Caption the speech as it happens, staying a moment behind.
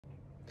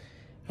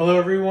Hello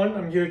everyone,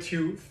 I'm here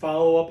to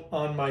follow up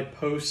on my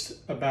post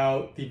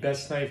about the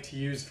best knife to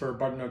use for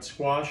butternut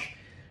squash.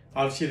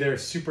 Obviously they're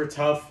super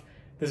tough.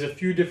 There's a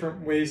few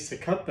different ways to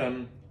cut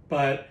them,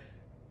 but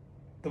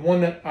the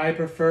one that I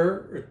prefer,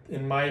 or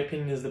in my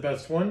opinion is the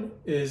best one,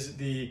 is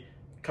the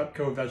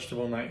Cutco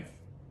vegetable knife,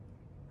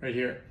 right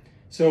here.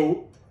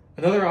 So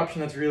another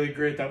option that's really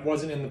great that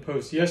wasn't in the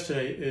post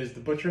yesterday is the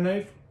butcher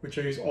knife, which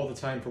I use all the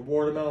time for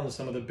watermelon and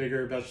some of the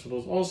bigger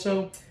vegetables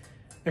also.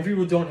 If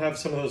people don't have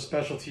some of those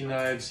specialty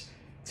knives,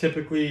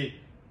 typically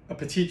a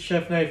petite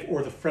chef knife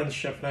or the French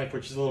chef knife,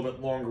 which is a little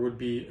bit longer, would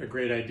be a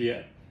great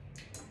idea.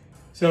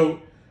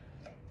 So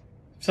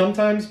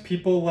sometimes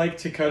people like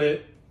to cut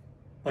it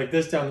like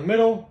this down the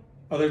middle,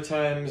 other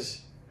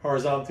times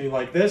horizontally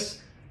like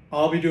this.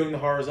 I'll be doing the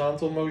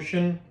horizontal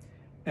motion,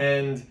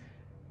 and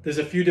there's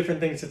a few different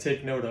things to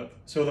take note of.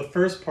 So the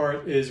first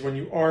part is when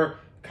you are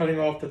cutting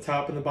off the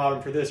top and the bottom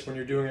for this, when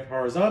you're doing it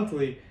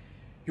horizontally,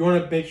 you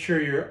want to make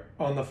sure you're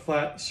on the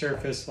flat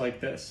surface like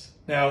this.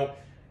 Now,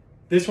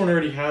 this one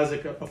already has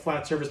like a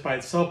flat surface by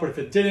itself, but if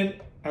it didn't,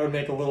 I would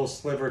make a little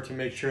sliver to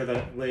make sure that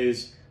it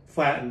lays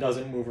flat and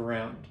doesn't move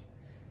around.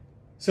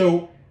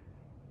 So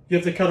you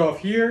have to cut off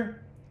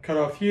here,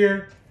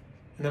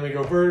 and then we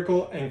go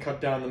vertical and cut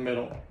down the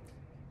middle.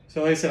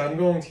 So like I said, I'm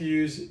going to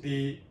use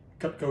the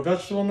Cutco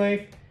vegetable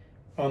knife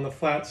on the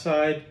flat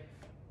side,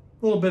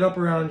 a little bit up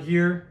around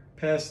here,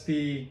 past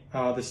the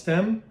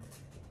stem,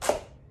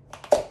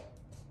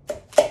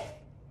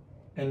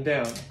 and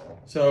down.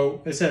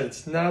 So as I said,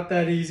 it's not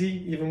that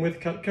easy, even with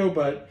Cutco,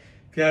 but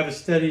if you have a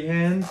steady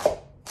hand,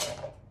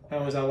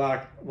 that was a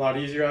lot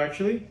easier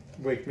actually,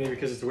 maybe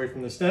because it's away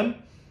from the stem.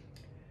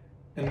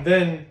 And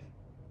then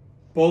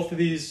both of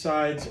these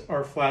sides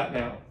are flat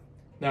now.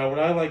 Now what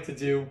I like to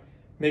do,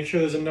 make sure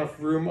there's enough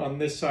room on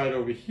this side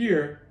over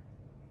here,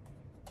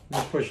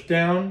 and push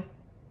down,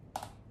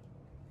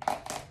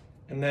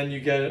 and then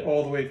you get it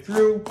all the way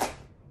through,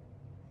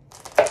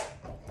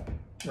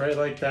 right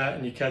like that,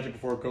 and you catch it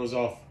before it goes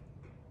off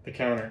the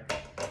counter.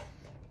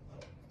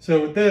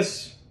 So with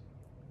this,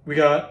 we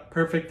got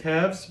perfect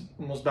halves,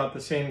 almost about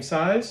the same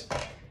size.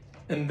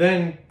 And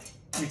then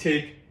we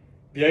take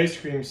the ice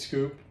cream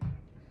scoop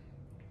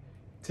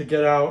to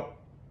get out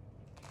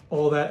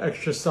all that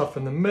extra stuff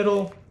in the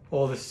middle,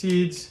 all the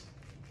seeds,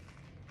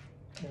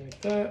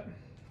 like that.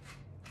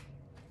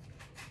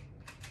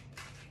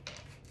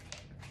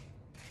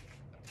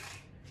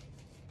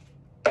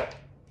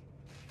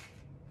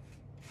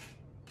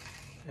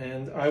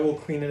 And I will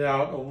clean it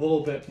out a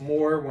little bit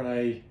more when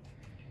I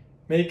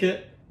make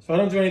it. So I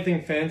don't do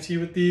anything fancy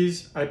with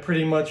these. I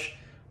pretty much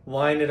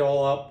line it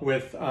all up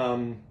with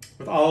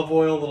olive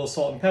oil, a little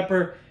salt and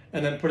pepper,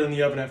 and then put it in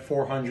the oven at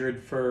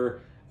 400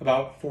 for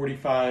about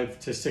 45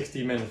 to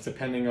 60 minutes,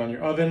 depending on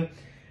your oven.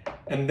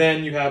 And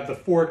then you have the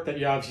fork that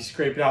you obviously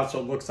scrape it out so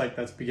it looks like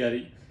that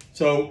spaghetti.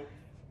 So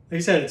like I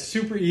said, it's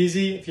super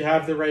easy if you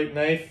have the right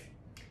knife,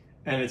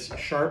 and it's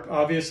sharp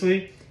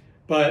obviously,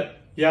 but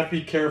you have to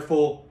be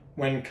careful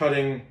when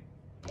cutting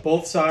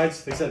both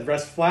sides. Like I said,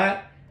 rest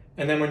flat,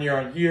 and then when you're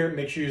on here,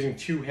 make sure you're using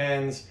two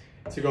hands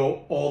to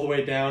go all the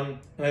way down. And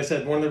like I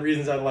said, one of the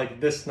reasons I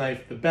like this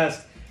knife the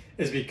best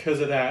is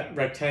because of that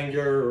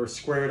rectangular or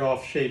squared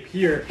off shape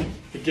here.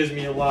 It gives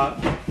me a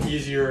lot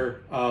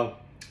easier, a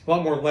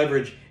lot more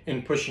leverage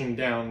in pushing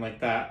down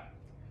like that.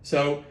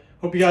 So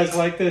hope you guys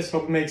like this.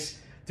 Hope it makes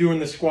doing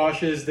the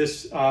squashes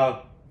this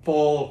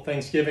fall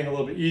Thanksgiving a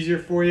little bit easier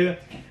for you.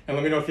 And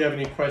let me know if you have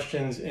any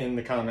questions in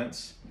the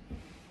comments.